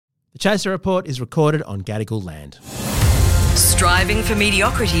The Chaser Report is recorded on Gadigal land. Striving for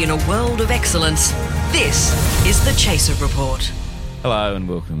mediocrity in a world of excellence. This is the Chaser Report. Hello and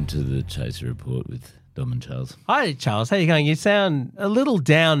welcome to the Chaser Report with Dom and Charles. Hi, Charles. How are you going? You sound a little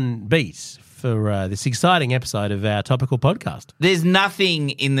downbeat for this exciting episode of our topical podcast. There's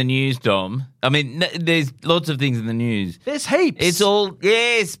nothing in the news, Dom. I mean, there's lots of things in the news. There's heaps. It's all,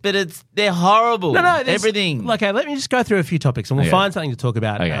 yes, but they're horrible. No, everything. Okay, let me just go through a few topics and we'll find something to talk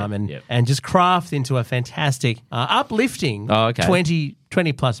about and just craft into a fantastic, uplifting 20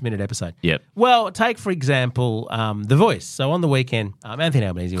 plus minute episode. Yep. Well, take, for example, The Voice. So on the weekend, Anthony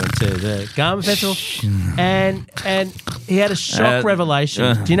Albanese went to the Garma Festival and he had a shock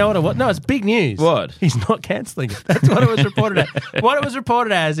revelation. Do you know what it was? No, it's big news. What? He's not cancelling it. That's what it was reported as. What it was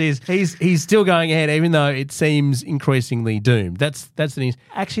reported as is he's still going ahead even though it seems increasingly doomed. That's the news.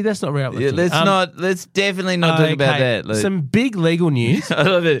 Actually, that's not real uplifting. Let's definitely not talk about that. Like, some big legal news. I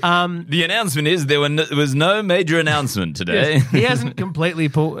love it. The announcement is there was no major announcement today. Yes, he hasn't completely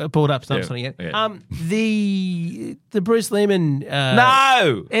pulled up something yet. Yeah. The Bruce Lehman.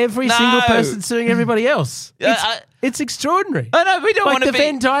 No, every single person suing everybody else. It's extraordinary. I know we don't want to the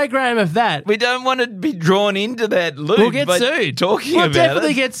Venn diagram of that. We don't want to be drawn into that loop. We'll get sued. Talking we'll about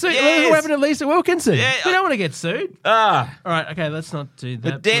definitely it. get sued. Yes. Look what happened to Lisa Wilkinson. Yeah. We don't want to get sued. All right, okay, let's not do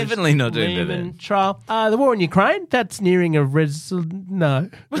that. We're definitely not doing Lehman that. Trial. The war in Ukraine, that's nearing a no,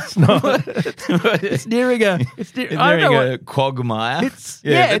 it's not. It's nearing a quagmire. It's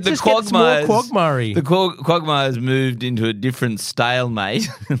just gets more quagmire. The quagmire's moved into a different stalemate.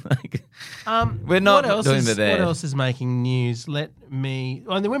 We're not doing that. What else is making news? The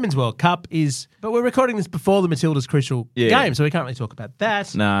Women's World Cup is, but we're recording this before the Matildas crucial game, so we can't really talk about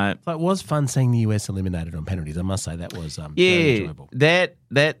that. No. But it was fun seeing the US eliminated on penalties. I must say that was very enjoyable.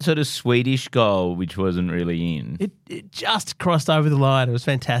 That sort of Swedish goal, which wasn't really in. It just crossed over the line. It was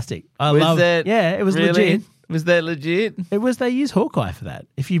fantastic. It was really? legit. Was that legit? It was. They use Hawkeye for that.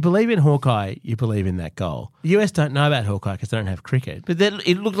 If you believe in Hawkeye, you believe in that goal. The US don't know about Hawkeye because they don't have cricket. But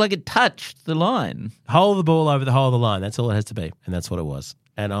it looked like it touched the line. Hold the ball over the hole of the line. That's all it has to be, and that's what it was.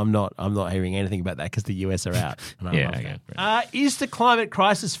 And I'm not hearing anything about that because the US are out. And I love that. Is the climate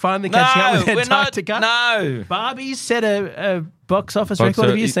crisis finally catching up with Antarctica? No. Barbie set a box office record.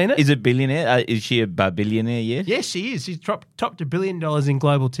 Have you seen it? Is it billionaire? Is she a billionaire yet? Yes, she is. She's topped $1 billion in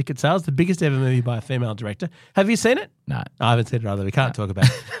global ticket sales, the biggest ever movie by a female director. Have you seen it? No. I haven't seen it either. We can't talk about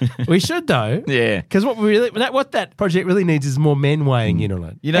it. We should, though. Yeah. Because what that project really needs is more men weighing in on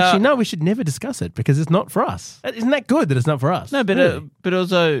it. Actually, no, we should never discuss it because it's not for us. Isn't that good that it's not for us? No, but really? But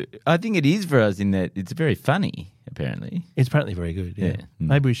also, I think it is for us in that it's very funny, apparently. It's apparently very good, yeah.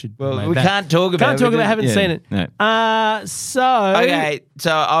 Maybe we should... Well, we can't talk about it. Can't talk about it, haven't seen it. No. Okay,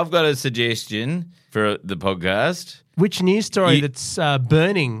 so I've got a suggestion for the podcast. Which news story that's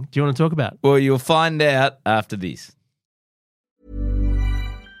burning do you want to talk about? Well, you'll find out after this.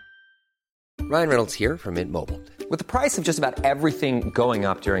 Ryan Reynolds here from Mint Mobile. With the price of just about everything going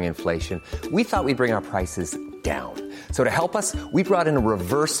up during inflation, we thought we'd bring our prices down. So to help us, we brought in a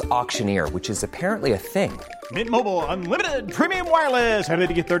reverse auctioneer, which is apparently a thing. Mint Mobile Unlimited Premium Wireless. How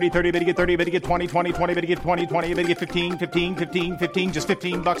to get 30, 30, bit to get 30, bit to get 20, 20, 20, bit to get 20, 20, bit to get 15, 15, 15, 15, just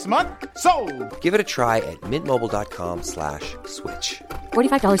 $15 a month? Sold! Give it a try at mintmobile.com/switch.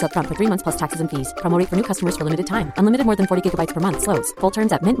 $45 up front for 3 months plus taxes and fees. Promo rate for new customers for limited time. Unlimited more than 40 gigabytes per month. Slows full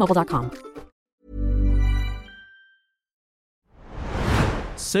terms at mintmobile.com.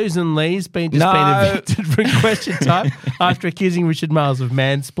 Susan Lee's been evicted from Question Time after accusing Richard Marles of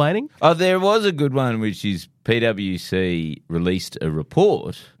mansplaining. Oh, there was a good one, which is PwC released a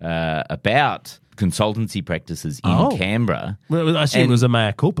report about consultancy practices in Canberra. Well, I assume it was a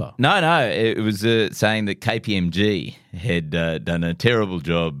mea culpa. No, it was saying that KPMG had done a terrible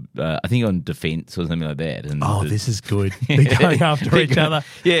job, I think on defence or something like that. And this is good. They're going after each other.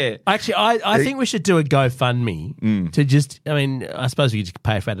 Yeah. Actually, I think we should do a GoFundMe to just, I suppose we could just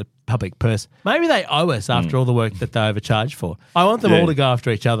pay for the public purse. Maybe they owe us after all the work that they overcharged for. I want them all to go after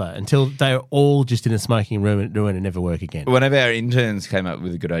each other until they're all just in a smoking room and doing it and never work again. One of our interns came up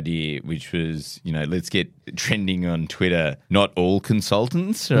with a good idea, which was, let's get trending on Twitter, not all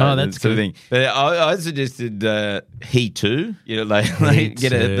consultants. Right? Oh, that's sort good. of thing. But I suggested He Too.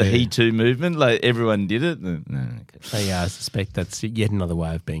 The He Too movement. Like everyone did it. No, okay. I suspect that's yet another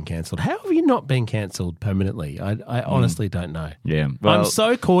way of being cancelled. How have you not been cancelled permanently? I honestly don't know. Yeah. I'm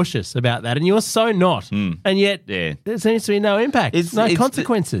so cautious about that, and you're so not. And yet there seems to be no impact. No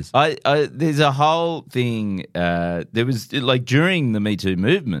consequences. There's a whole thing. There was, during the Me Too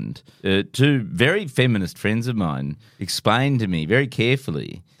movement, two very feminist friends of mine explained to me very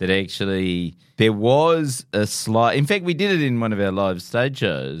carefully that actually there was a slight. In fact, we did it in one of our live stage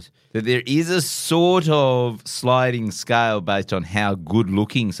shows. That there is a sort of sliding scale based on how good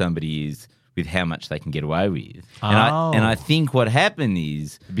looking somebody is with how much they can get away with. And I think what happened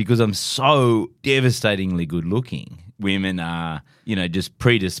is because I'm so devastatingly good looking, women are, just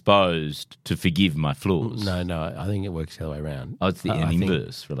predisposed to forgive my flaws. No, I think it works the other way around. Oh, it's the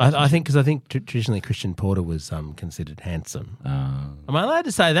inverse. I think because traditionally Christian Porter was considered handsome. Am I allowed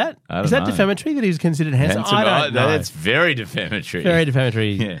to say that? Is that defamatory that he was considered handsome? I don't know. That's very defamatory. Very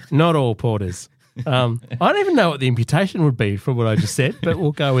defamatory. Yeah. Not all Porters. I don't even know what the imputation would be from what I just said, but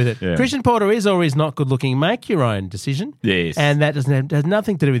we'll go with it. Yeah. Christian Porter is or is not good looking. Make your own decision. Yes. And that has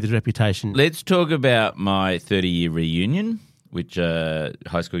nothing to do with his reputation. Let's talk about my 30-year reunion,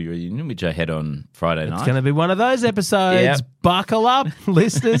 high school reunion, which I had on Friday night. It's going to be one of those episodes. Yep. Buckle up,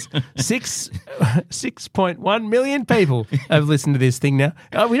 listeners. 6.1 million people have listened to this thing now.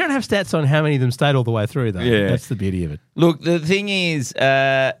 We don't have stats on how many of them stayed all the way through, though. Yeah. That's the beauty of it. Look, the thing is,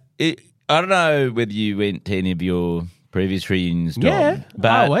 I don't know whether you went to any of your previous reunions, Dom, Yeah,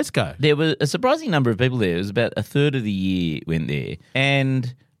 but I always go. There was a surprising number of people there. It was about a third of the year went there,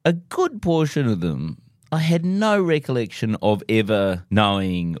 and a good portion of them I had no recollection of ever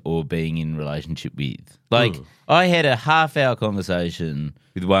knowing or being in relationship with. Like, I had a half-hour conversation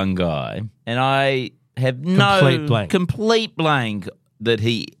with one guy, and I have complete blank that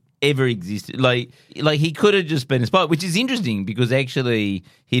he ever existed. Like he could have just been a spy, which is interesting because actually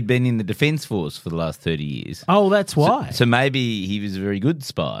he'd been in the Defence Force for the last 30 years. Oh, that's why. So maybe he was a very good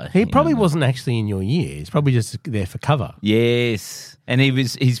spy. He probably wasn't actually in your year. He's probably just there for cover. Yes. And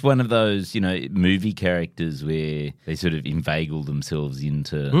he's one of those, movie characters where they sort of inveigle themselves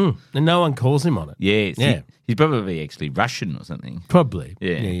into... And no one calls him on it. Yes. Yeah. He's probably actually Russian or something. Probably.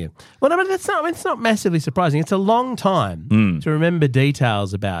 Yeah. Well, no, but it's not massively surprising. It's a long time to remember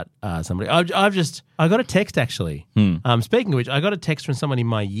details about somebody. I got a text actually. Speaking of which, I got a text from someone in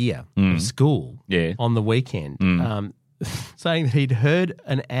my year of school on the weekend saying that he'd heard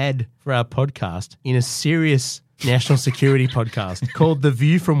an ad for our podcast in a serious national security podcast called The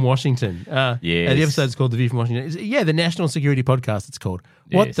View from Washington. Yes. The episode's called The View from Washington. The national security podcast it's called.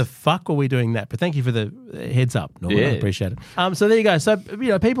 What Yes. the fuck were we doing that? But thank you for the heads up, Norman. I Yeah. appreciate it. So there you go. So,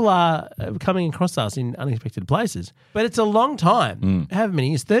 people are coming across us in unexpected places. But it's a long time. However many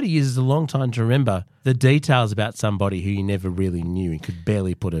years? 30 years is a long time to remember the details about somebody who you never really knew and could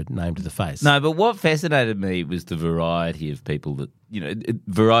barely put a name to the face. No, but what fascinated me was the variety of people that,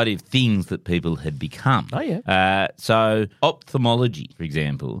 variety of things that people had become. Oh, yeah. So ophthalmology, for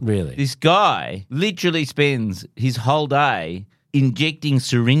example. Really? This guy literally spends his whole day injecting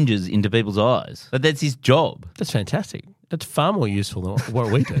syringes into people's eyes. But that's his job. That's fantastic. That's far more useful than what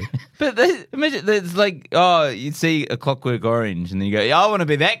we do. But imagine, it's like, you see a Clockwork Orange and then you go, I want to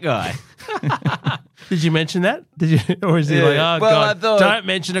be that guy. Did you mention that? Did you, or is he like, Well, God, I thought don't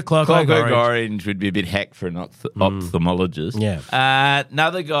mention a Clockwork Orange. Would be a bit hack for an ophthalmologist. Yeah.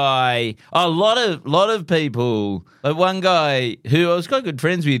 Another guy, a lot of people. Like one guy who I was quite good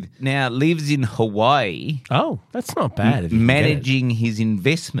friends with now lives in Hawaii. Oh, that's not bad. If you can get it. Managing his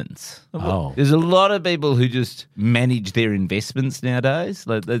investments. Oh. There's a lot of people who just manage their investments nowadays.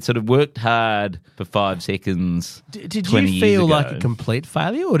 Like they sort of worked hard for 5 seconds. Did 20 you years feel ago. like a complete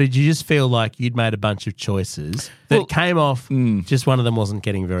failure, or did you just feel like you'd made a bunch of choices that came off, just one of them wasn't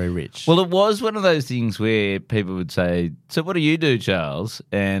getting very rich? Well, it was one of those things where people would say, "So what do you do, Charles?"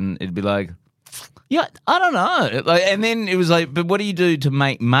 And it'd be like, "Yeah, I don't know." Like, and then it was like, "But what do you do to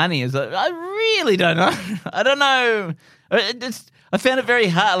make money?" It's like, "I really don't know. I don't know." I found it very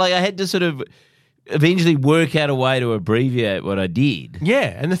hard. Like I had to sort of eventually work out a way to abbreviate what I did.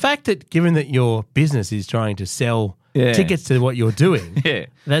 Yeah, and the fact that given that your business is trying to sell tickets to what you're doing,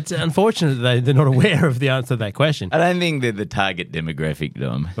 that's unfortunate that they're not aware of the answer to that question. I don't think they're the target demographic,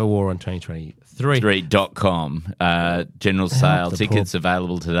 Dom. For War on 2023. Street.com. General sale tickets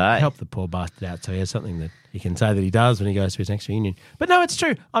available today. Help the poor bastard out so he has something that he can say that he does when he goes to his next reunion. But no, it's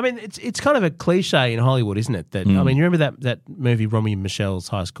true. I mean, it's kind of a cliche in Hollywood, isn't it? That I mean, you remember that movie Romy and Michelle's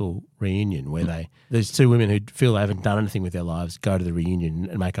high school reunion where there's two women who feel they haven't done anything with their lives, go to the reunion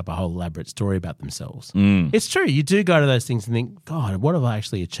and make up a whole elaborate story about themselves. It's true. You do go to those things and think, God, what have I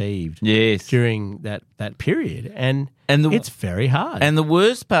actually achieved during that period? And it's very hard. And the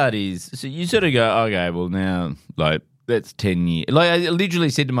worst part is, so you sort of go, okay, well now, like, that's 10 years. Like, I literally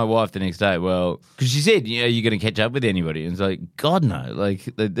said to my wife the next day, well, because she said, are you going to catch up with anybody? And it's like, God, no. Like,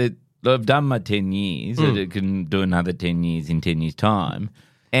 I've done my 10 years. I can do another 10 years in 10 years' time.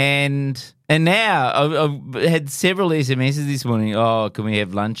 And now I've had several SMSs this morning. Oh, can we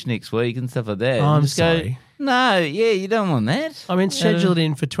have lunch next week and stuff like that? Oh, I'm And just sorry. no, yeah, you don't want that. I mean, scheduled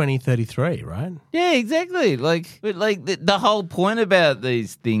in for 2033, right? Yeah, exactly. Like the whole point about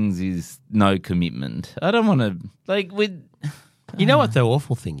these things is no commitment. I don't want to You know what the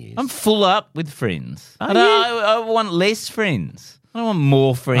awful thing is? I'm full up with friends. Are I want less friends. I don't want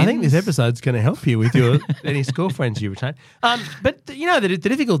more friends. I think this episode's going to help you with your any school friends you retain. But you know, the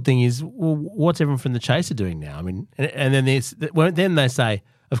difficult thing is, well, what's everyone from the Chaser doing now? I mean, and then then they say,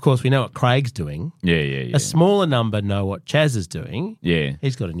 of course, we know what Craig's doing. Yeah. A smaller number know what Chaz is doing. Yeah.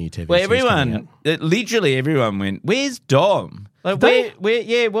 He's got a new TV Well, series coming everyone, out. literally everyone went, where's Dom? Like, They-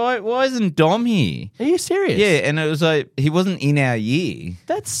 why isn't Dom here? Are you serious? Yeah, and it was like, he wasn't in our year.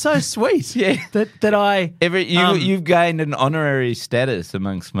 That's so sweet. Yeah. That I... You've gained an honorary status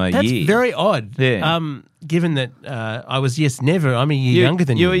amongst my That's year. very odd. Yeah. Given that I was, never. I'm a year younger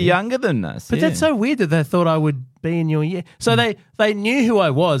than you. You were younger than us. But that's so weird that they thought I would be in your year. So they knew who I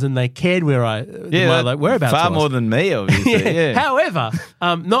was and they cared where my whereabouts far was. more than me, obviously. yeah. However,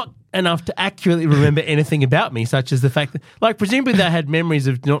 not enough to accurately remember anything about me, such as the fact that, like, presumably they had memories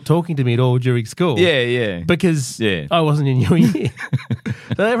of not talking to me at all during school. Yeah. Because Yeah. I wasn't in your year.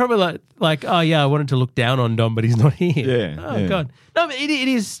 So they're probably like, oh yeah, I wanted to look down on Dom, but he's not here. Yeah, Oh yeah. God. No, but it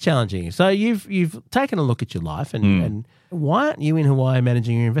is challenging. So you've taken a look at your life and why aren't you in Hawaii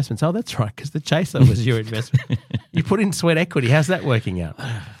managing your investments? Oh, that's right, because the Chaser was your investment. You put in sweat equity. How's that working out?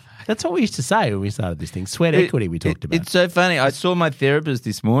 That's what we used to say when we started this thing. Sweat equity we talked about. It's so funny. I saw my therapist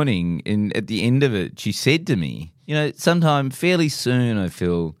this morning, and at the end of it, she said to me, sometime fairly soon, I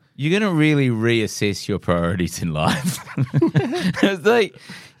feel you're going to really reassess your priorities in life. It's like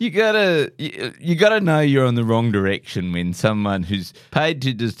you gotta know you're on the wrong direction when someone who's paid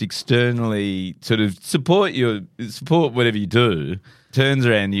to just externally sort of support whatever you do turns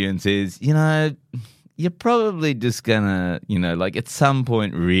around to you and says, you're probably just gonna, at some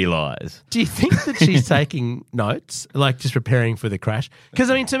point realize. Do you think that she's taking notes, like just preparing for the crash?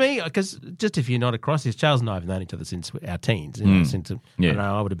 Because, I mean, to me, just if you're not across this, Charles and I have known each other since our teens. Since, Yeah. I don't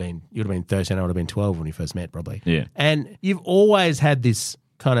know, you would have been 13, I would have been 12 when we first met, probably. Yeah. And you've always had this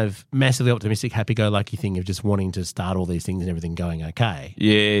kind of massively optimistic, happy-go-lucky thing of just wanting to start all these things and everything going okay.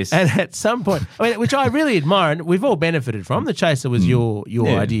 Yes. And at some point, which I really admire, and we've all benefited from. The Chaser was your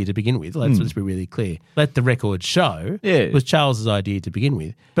Yeah. idea to begin with. Let's be really clear. Let the record show. Yeah. It was Charles's idea to begin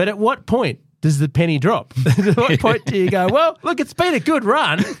with. But at what point does the penny drop? At what point do you go, well, look, it's been a good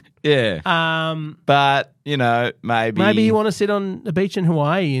run. Yeah. But, Maybe you want to sit on a beach in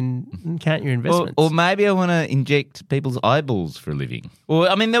Hawaii and count your investments. Or maybe I want to inject people's eyeballs for a living. Or,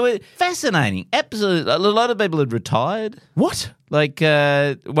 they were fascinating. Absolutely. A lot of people had retired. What? Like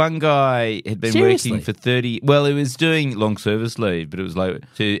one guy had been Seriously? working for 30. Well, he was doing long service leave, but it was like,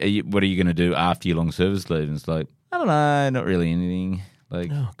 so what are you going to do after your long service leave? And it's like, I don't know, not really anything.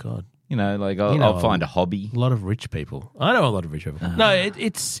 Like, Oh, God. I'll find a hobby. A lot of rich people. I know a lot of rich people. No, it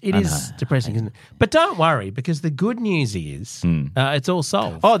is depressing, isn't it? But don't worry, because the good news is it's all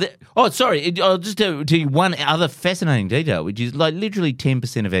solved. Sorry. I'll just tell you one other fascinating detail, which is like literally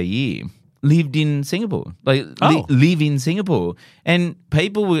 10% of our year lived in Singapore, live in Singapore. And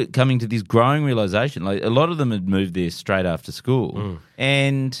people were coming to this growing realization, like a lot of them had moved there straight after school.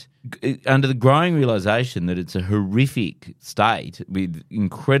 And under the growing realization that it's a horrific state with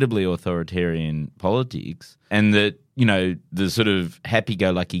incredibly authoritarian politics and that, the sort of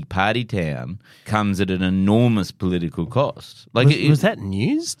happy-go-lucky party town comes at an enormous political cost. Like, Was that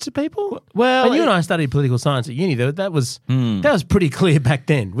news to people? Well, and you and I studied political science at uni. That was pretty clear back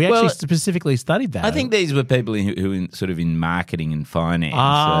then. We actually specifically studied that. I think these were people who in sort of in marketing and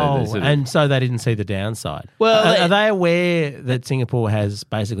finance. So they didn't see the downside. Well, are they aware that Singapore has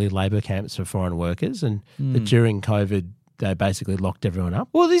basically labour camps for foreign workers and that during COVID they basically locked everyone up?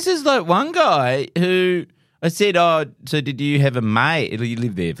 Well, this is like one guy who I said, so did you have a maid? You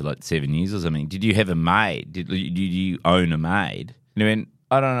lived there for like 7 years or something. Did you have a maid? Did you own a maid? And he went,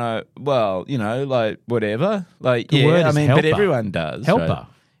 I don't know. Well, whatever. Like, The word is but helper. everyone does. Helper. Right?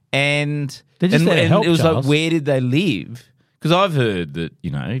 And They're just there to help, it was Charles. like, where did they live? Because I've heard that,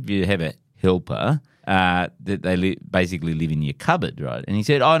 if you have a helper, that they basically live in your cupboard, right? And he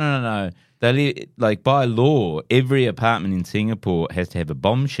said, oh, no. like by law, every apartment in Singapore has to have a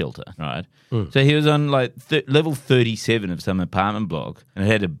bomb shelter, right? So he was on like level 37 of some apartment block and it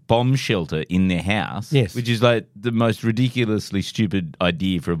had a bomb shelter in their house, Yes. which is like the most ridiculously stupid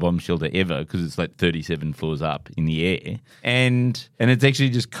idea for a bomb shelter ever because it's like 37 floors up in the air. And it's actually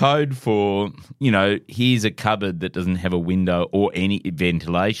just code for, here's a cupboard that doesn't have a window or any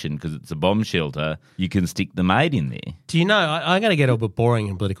ventilation because it's a bomb shelter. You can stick the maid in there. Do you know, I'm going to get a bit boring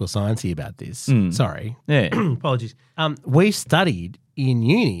and political sciencey about this. Sorry. Yeah. Apologies. We studied in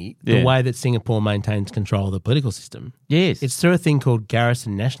uni the way that Singapore maintains control of the political system. Yes. It's through a thing called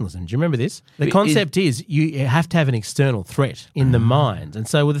garrison nationalism. Do you remember this? The concept is you have to have an external threat in the mind. And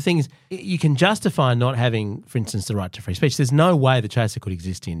so the thing is, you can justify not having, for instance, the right to free speech. There's no way the Chaser could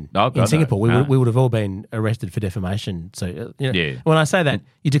exist in Singapore. No. We would have all been arrested for defamation. So Yeah. when I say that,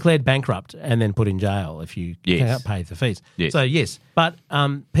 you're declared bankrupt and then put in jail if you can't pay the fees. Yes. So yes, but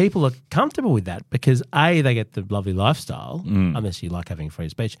people are comfortable with that because A, they get the lovely lifestyle, unless you like having free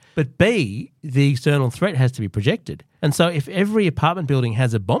speech, but B, the external threat has to be projected. And so if every apartment building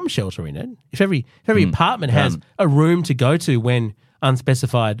has a bomb shelter in it, if every apartment has a room to go to when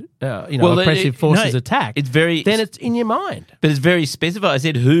unspecified oppressive forces attack, then it's in your mind. But it's very specified. I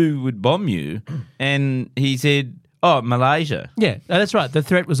said, who would bomb you? And he said, Malaysia. Yeah, that's right. The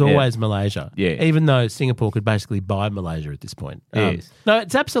threat was always Malaysia. Yeah. Even though Singapore could basically buy Malaysia at this point. Yes. No,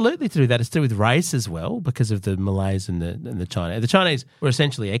 it's absolutely to do that. It's to do with race as well because of the Malays and the Chinese. The Chinese were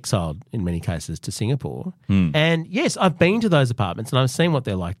essentially exiled in many cases to Singapore. And yes, I've been to those apartments and I've seen what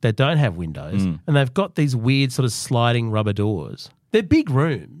they're like. They don't have windows and they've got these weird sort of sliding rubber doors. They're big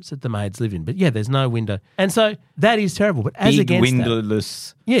rooms that the maids live in, but there's no window. And so that is terrible. But as big against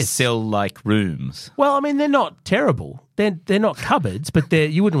windowless cell-like rooms. Well, I mean, they're not terrible. They're not cupboards, but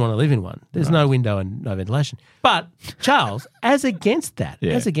you wouldn't want to live in one. There's no window and no ventilation. But, Charles, as against that,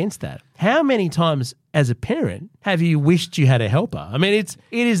 how many times as a parent have you wished you had a helper? I mean, it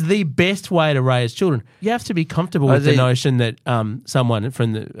is the best way to raise children. You have to be comfortable with the notion that someone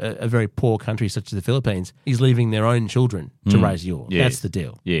from a very poor country such as the Philippines is leaving their own children to raise yours. Yes. That's the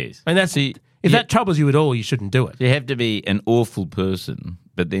deal. Yes. And if that troubles you at all, you shouldn't do it. You have to be an awful person,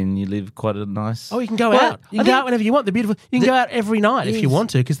 but then you live quite a nice... Oh, you can go out. You can go out whenever you want. They're beautiful. You can go out every night if you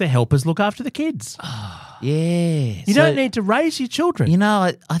want to because the helpers look after the kids. Yeah. You don't need to raise your children.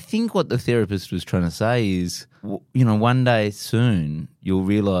 I think what the therapist was trying to say is, one day soon you'll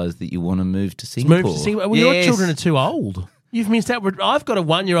realise that you want to move to Singapore. Move to Singapore. Well, your children are too old. You've missed out. I've got a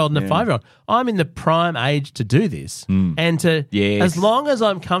 1-year-old and a 5-year-old. I'm in the prime age to do this. And as long as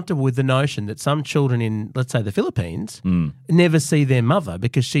I'm comfortable with the notion that some children in, let's say, the Philippines never see their mother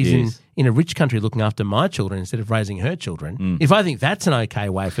because she's in a rich country looking after my children instead of raising her children, if I think that's an okay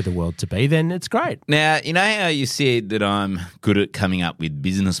way for the world to be, then it's great. Now, you know how you said that I'm good at coming up with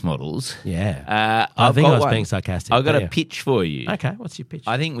business models? Yeah. I think I was being sarcastic. I've got a pitch for you. Okay, what's your pitch?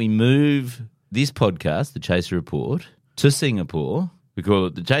 I think we move this podcast, The Chaser Report, to Singapore. We call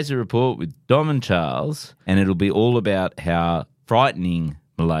it The Chaser Report with Dom and Charles, and it'll be all about how frightening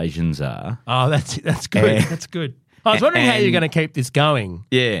Malaysians are. Oh, that's good. That's good. I was wondering how you're going to keep this going.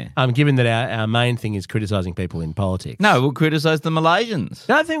 Yeah. Given that our main thing is criticising people in politics. No, we'll criticise the Malaysians.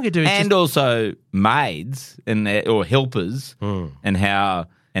 The other thing we could do is also maids or helpers and how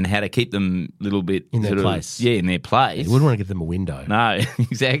to keep them a little bit in their place. In their place. You wouldn't want to give them a window. No,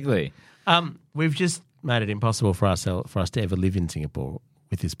 exactly. We've just made it impossible for us to ever live in Singapore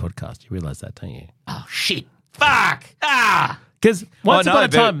with this podcast. You realise that, don't you? Oh, shit. Fuck. Because once upon a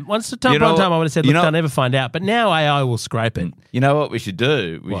time, I would have said, look, they'll never find out. But now AI will scrape it. You know what we should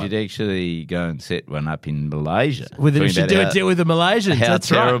do? We should actually go and set one up in Malaysia. We should do a deal with the Malaysians. How That's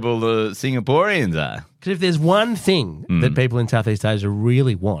terrible the Singaporeans are. Because if there's one thing that people in Southeast Asia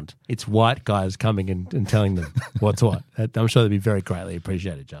really want, it's white guys coming and telling them what's what. I'm sure they'd be very greatly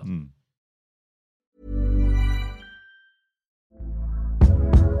appreciated, Charles.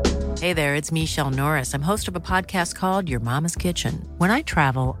 Hey there, it's Michelle Norris. I'm host of a podcast called Your Mama's Kitchen. When I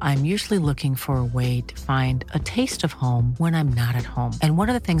travel, I'm usually looking for a way to find a taste of home when I'm not at home. And one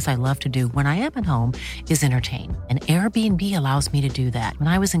of the things I love to do when I am at home is entertain. And Airbnb allows me to do that. When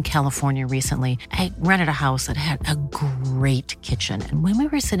I was in California recently, I rented a house that had a great kitchen. And when we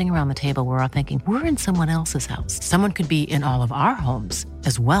were sitting around the table, we were all thinking, we're in someone else's house. Someone could be in all of our homes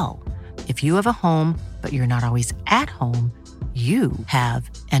as well. If you have a home, but you're not always at home, you have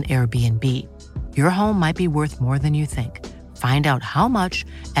an Airbnb. Your home might be worth more than you think. Find out how much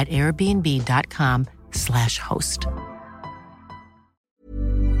at airbnb.com/host.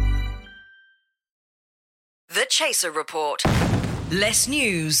 The Chaser Report. Less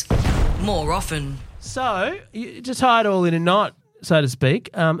news, more often. So, to tie it all in a knot, so to speak.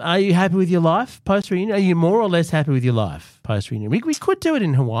 Are you happy with your life post-reunion? Are you more or less happy with your life post-reunion? We could do it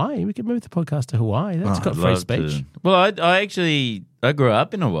in Hawaii. We could move the podcast to Hawaii. That's got free speech. Well, I grew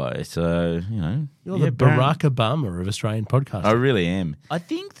up in Hawaii, so, You're the Barack Obama of Australian podcasting. I really am. I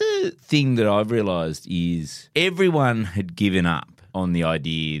think the thing that I've realised is everyone had given up on the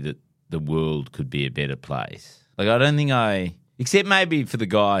idea that the world could be a better place. Like, I don't think except maybe for the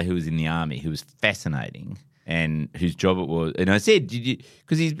guy who was in the army, who was fascinating and whose job it was. And I said,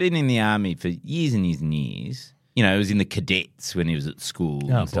 because he's been in the army for years and years and years. He was in the cadets when he was at school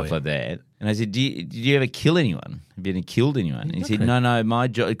and stuff like that. And I said, did you ever kill anyone? Have you ever killed anyone? And he said, no, my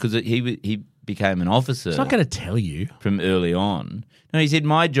job, because he became an officer. It's not going to tell you. From early on. No, he said,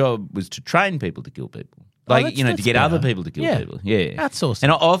 my job was to train people to kill people. Like, to get other people to kill people. Yeah. That's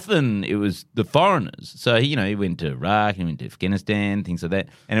awesome. And often it was the foreigners. So, he went to Iraq, he went to Afghanistan, things like that.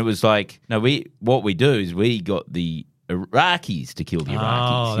 And it was like, no, what we do is we got the Iraqis to kill the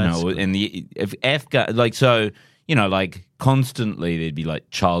Iraqis, and the Afghan, like constantly there'd be like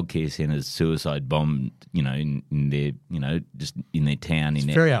childcare centers suicide bombed, in their, just in their town in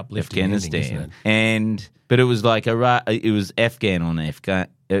very uplifting Afghanistan. But it was like it was Afghani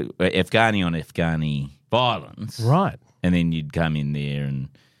on Afghani violence, right? And then you'd come in there and.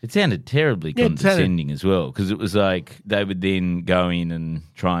 It sounded terribly condescending as well, because it was like they would then go in and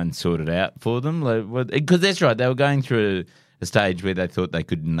try and sort it out for them. Because that's right, they were going through a stage where they thought they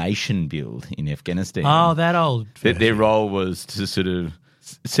could nation build in Afghanistan. Oh, that old version. Their role was to sort of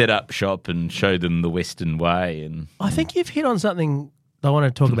set up shop and show them the Western way. And I think you've hit on something I want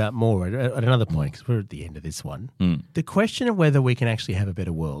to talk about more at another point, because we're at the end of this one. The question of whether we can actually have a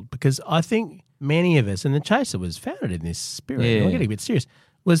better world, because I think many of us, and the Chaser was founded in this spirit, we're getting a bit serious,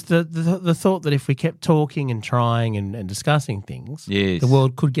 was the thought that if we kept talking and trying and discussing things, the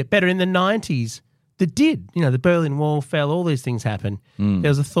world could get better. In the 90s, that did. The Berlin Wall fell, all these things happened. There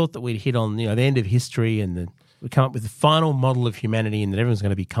was a thought that we'd hit on, the end of history, and we'd come up with the final model of humanity, and that everyone's going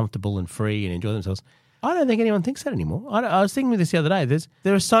to be comfortable and free and enjoy themselves. I don't think anyone thinks that anymore. I was thinking of this the other day.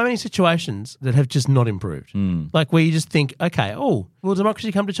 There are so many situations that have just not improved. Like where you just think, okay, will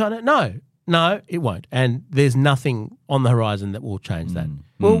democracy come to China? No, it won't. And there's nothing on the horizon that will change that.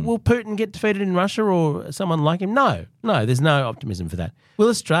 Will Putin get defeated in Russia or someone like him? No, there's no optimism for that. Will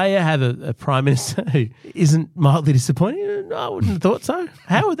Australia have a prime minister who isn't mildly disappointing? No, I wouldn't have thought so.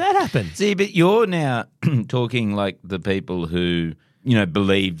 How would that happen? See, but you're now talking like the people who,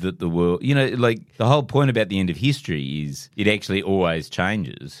 believe that the world, like the whole point about the end of history is it actually always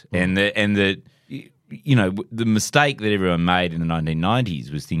changes. And that the mistake that everyone made in the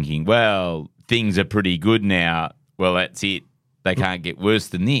 1990s was thinking, well, things are pretty good now. Well, that's it. They can't get worse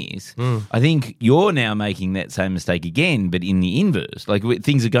than this. I think you're now making that same mistake again, but in the inverse. Like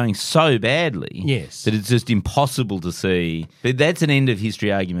things are going so badly that it's just impossible to see. But that's an end of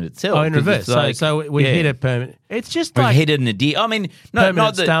history argument itself. Oh, in reverse. So we hit a permanent. It's just like we've hit an idea. I mean, not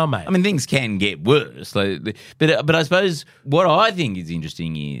that, stalemate. I mean, things can get worse. But I suppose what I think is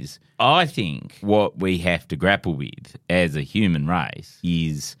interesting is I think what we have to grapple with as a human race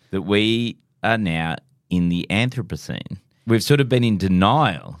is that we are now in the Anthropocene. We've sort of been in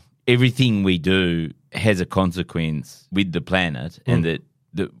denial. Everything we do has a consequence with the planet, and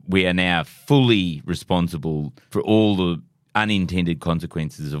that we are now fully responsible for all the unintended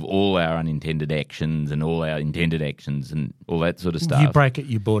consequences of all our unintended actions and all our intended actions and all that sort of stuff. You break it,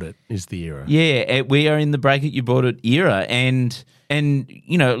 you bought it is the era. Yeah, we are in the break it, you bought it era. And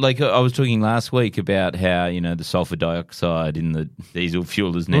like I was talking last week about how, the sulfur dioxide in the diesel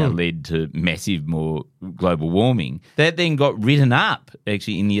fuel has now led to massive more global warming. That then got written up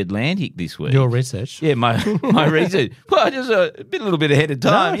actually in the Atlantic this week. Your research? Yeah, my research. Well, just a little bit ahead of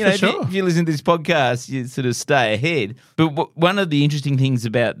time. No, sure. If you listen to this podcast, you sort of stay ahead. But one of the interesting things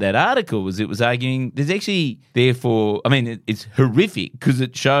about that article was it was arguing there's actually, therefore, I mean, it's horrific because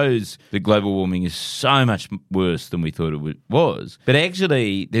it shows that global warming is so much worse than we thought it was. But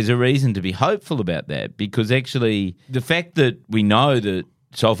actually, there's a reason to be hopeful about that, because actually the fact that we know that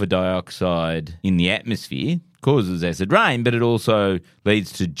sulfur dioxide in the atmosphere causes acid rain, but it also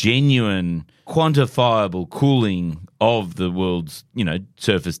leads to genuine, quantifiable cooling of the world's,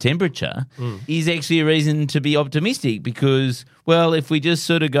 surface temperature, is actually a reason to be optimistic because, well, if we just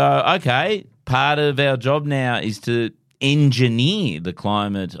sort of go, okay, part of our job now is to engineer the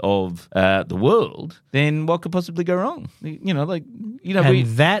climate of the world, then what could possibly go wrong? And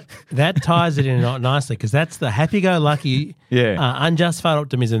that ties it in nicely, because that's the happy-go-lucky, unjustified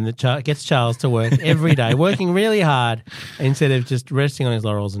optimism that gets Charles to work every day, working really hard instead of just resting on his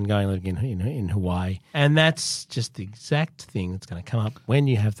laurels and going living in Hawaii. And that's just the exact thing that's going to come up when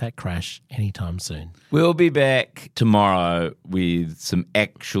you have that crash anytime soon. We'll be back tomorrow with some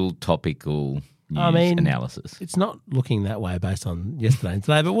actual topical news analysis. It's not looking that way based on yesterday and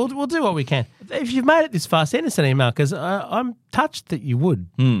today, but we'll do what we can. If you've made it this far, send us an email, because I'm touched that you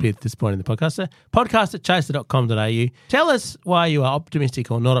would be at this point in the podcast. So podcast@chaser.com.au. Tell us why you are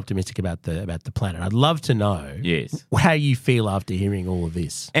optimistic or not optimistic about the planet. I'd love to know how you feel after hearing all of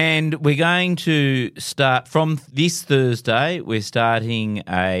this. And we're going to start from this Thursday. We're starting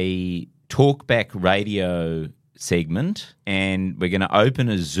a talkback radio segment, and we're going to open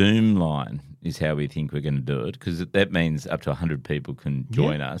a Zoom line is how we think we're going to do it, because that means up to 100 people can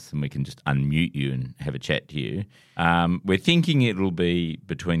join us, and we can just unmute you and have a chat to you. We're thinking it'll be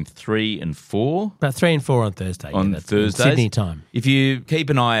between 3 and 4. About 3 and 4 on Thursday. On Thursdays. Sydney time. If you keep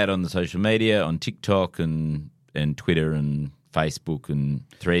an eye out on the social media, on TikTok and Twitter and Facebook and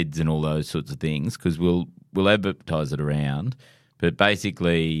Threads and all those sorts of things, because we'll advertise it around. But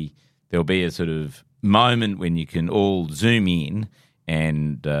basically there'll be a sort of moment when you can all Zoom in,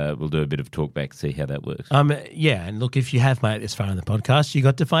 and we'll do a bit of talk back, see how that works. And look, if you have made it this far in the podcast, you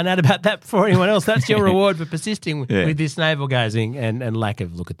got to find out about that before anyone else. That's your reward for persisting with this navel-gazing and lack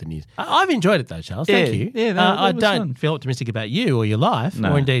of look at the news. I've enjoyed it though, Charles. Thank you. Yeah, I don't feel optimistic about you or your life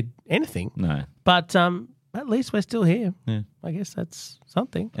or indeed anything. No. But at least we're still here. Yeah. I guess that's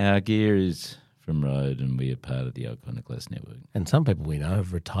something. Our gear is from Rode, and we are part of the Iconoclast Network. And some people we know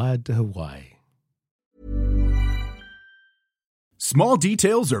have retired to Hawaii. Small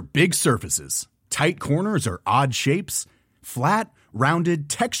details are big surfaces. Tight corners are odd shapes. Flat, rounded,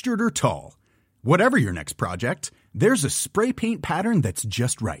 textured, or tall. Whatever your next project, there's a spray paint pattern that's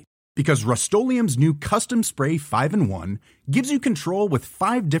just right. Because Rust-Oleum's new Custom Spray 5-in-1 gives you control with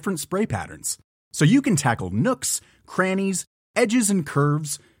 5 different spray patterns. So you can tackle nooks, crannies, edges, and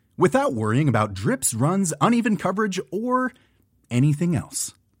curves without worrying about drips, runs, uneven coverage, or anything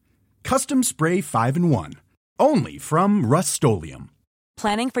else. Custom Spray 5-in-1. Only from Rust-Oleum.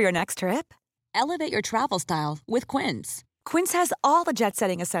 Planning for your next trip? Elevate your travel style with Quince. Quince has all the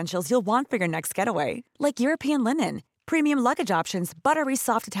jet-setting essentials you'll want for your next getaway, like European linen, premium luggage options, buttery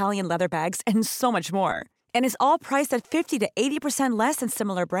soft Italian leather bags, and so much more. And is all priced at 50 to 80% less than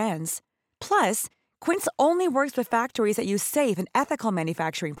similar brands. Plus, Quince only works with factories that use safe and ethical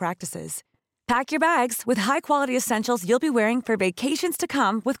manufacturing practices. Pack your bags with high-quality essentials you'll be wearing for vacations to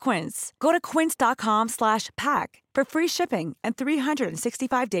come with Quince. Go to quince.com/pack for free shipping and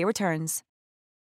 365-day returns.